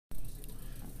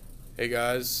Hey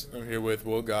guys, I'm here with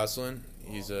Will Goslin.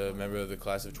 He's a member of the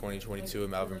class of 2022 at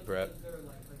Malvern Prep.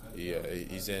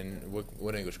 He's in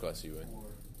what English class are you in?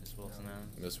 Miss Wilson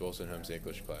Holmes. Miss Wilson Holmes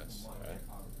English class. All right.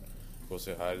 We'll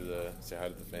say hi to the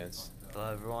fans.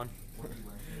 Hello, everyone.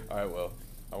 All right. Well,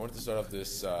 I wanted to start off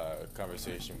this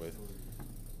conversation with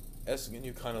asking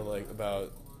you kind of like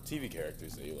about TV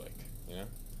characters that you like. You know,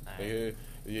 Alright.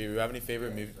 you have any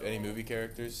favorite movie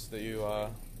characters that you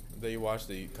watched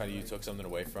that you took something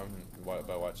away from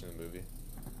by watching the movie?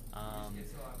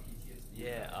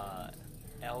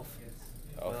 Elf.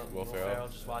 Will Ferrell.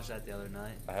 Just watched that the other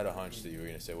night. I had a hunch that you were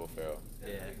gonna say Will Ferrell.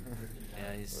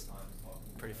 Yeah, he's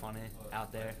pretty funny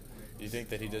out there. Do you think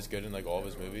that he does good in like all of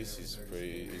his movies? He's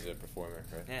a performer,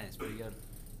 right? Yeah, he's pretty good.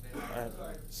 Alright.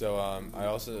 So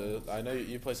I know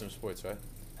you play some sports, right?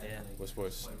 Yeah. What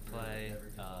sports? Play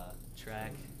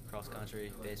track, cross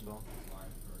country, baseball.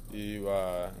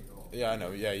 Yeah, I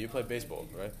know. Yeah, you play baseball,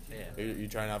 right? Yeah. You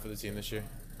trying out for the team this year?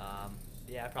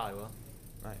 Yeah, I probably will.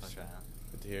 Nice. I'll try out.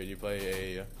 Good to hear. You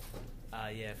play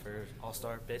For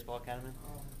All-Star Baseball Academy.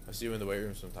 I see you in the weight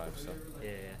room sometimes. So.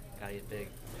 Yeah, gotta get big.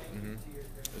 Mhm.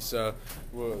 So,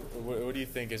 what do you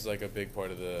think is like a big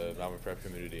part of the Malvern Prep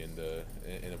community in the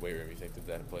weight room? You think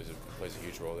that plays a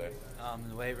huge role there? In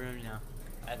the weight room,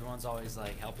 everyone's always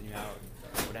like helping you out,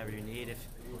 whatever you need. If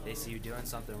they see you doing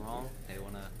something wrong, they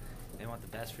want the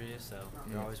best for you, so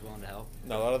they're always willing to help.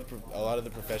 Now, a lot of the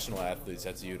professional athletes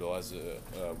had to utilize the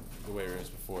weight rooms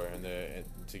before, and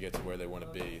to get to where they want to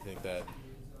be.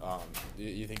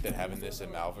 You think that having this at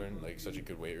Malvern, like such a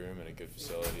good weight room and a good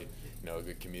facility, a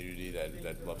good community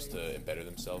that loves to better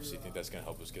themselves, do you think that's going to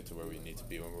help us get to where we need to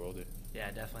be when we're older? Yeah,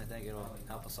 I definitely think it'll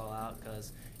help us all out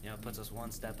because it puts us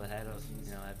one step ahead of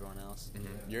everyone else.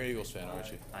 Mm-hmm. You're an Eagles fan, aren't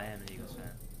you? I am an Eagles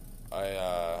fan.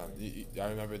 I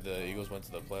remember the Eagles went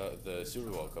to the Super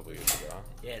Bowl a couple of years ago, huh?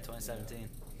 Yeah, 2017.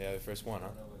 Yeah, the first one,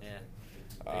 huh? Yeah,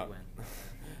 big win.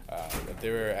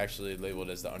 They were actually labeled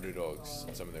as the underdogs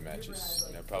in some of their matches.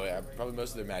 Probably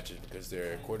most of their matches because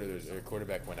their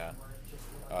quarterback went out.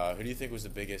 Who do you think was the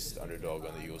biggest underdog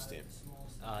on the Eagles team?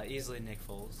 Easily Nick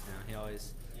Foles.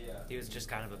 He was just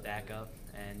kind of a backup,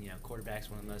 and quarterback's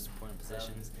one of the most important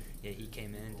positions. Yeah, he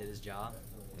came in and did his job.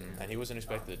 And he wasn't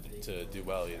expected to do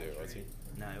well either, was he?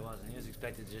 No, he wasn't. He was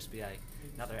expected to just be like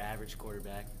another average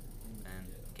quarterback, and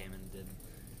came in and did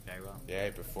very well. Yeah,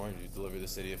 he performed. He delivered the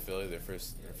city of Philly their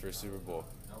first Super Bowl.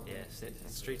 Yeah, the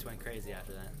streets went crazy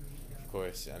after that. Of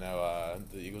course, I know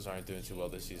the Eagles aren't doing too well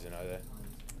this season, are they?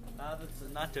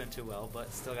 Not doing too well,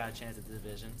 but still got a chance at the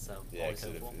division. So yeah,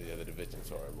 the division's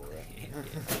horrible, right?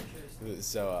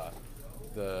 So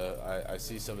I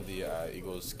see some of the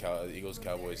Eagles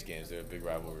Cowboys games. They're big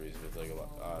rivalries with like a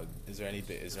lot. Is there any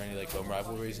like home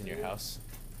rivalries in your house?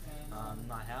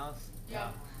 My house.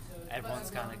 Yeah.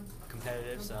 Everyone's kind of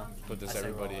competitive, so. But does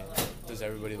everybody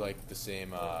like the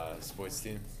same sports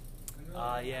team?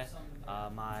 Yeah.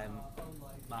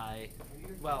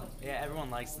 Everyone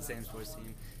likes the same sports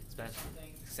team,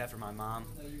 except for my mom.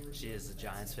 She is a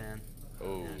Giants fan.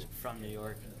 Oh. She's from New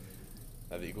York.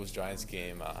 Now the Eagles-Giants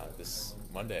game this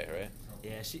Monday, right?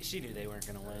 Yeah, she knew they weren't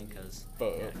gonna win because.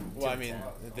 They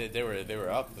were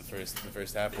up the first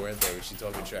half, weren't they? Was she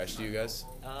talking trash to you guys?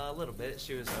 A little bit.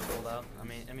 She was pulled up. I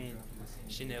mean,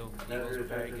 she knew the Eagles were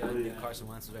very good. Knew Carson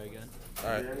Wentz was very good.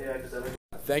 All right.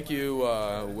 Thank you,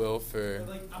 Will, for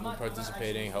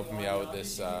participating, helping me out with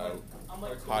this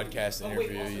podcast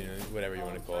interview, whatever you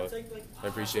want to call it. I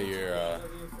appreciate you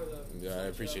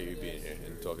being here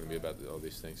and talking to me about all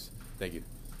these things. Thank you.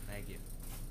 Thank you.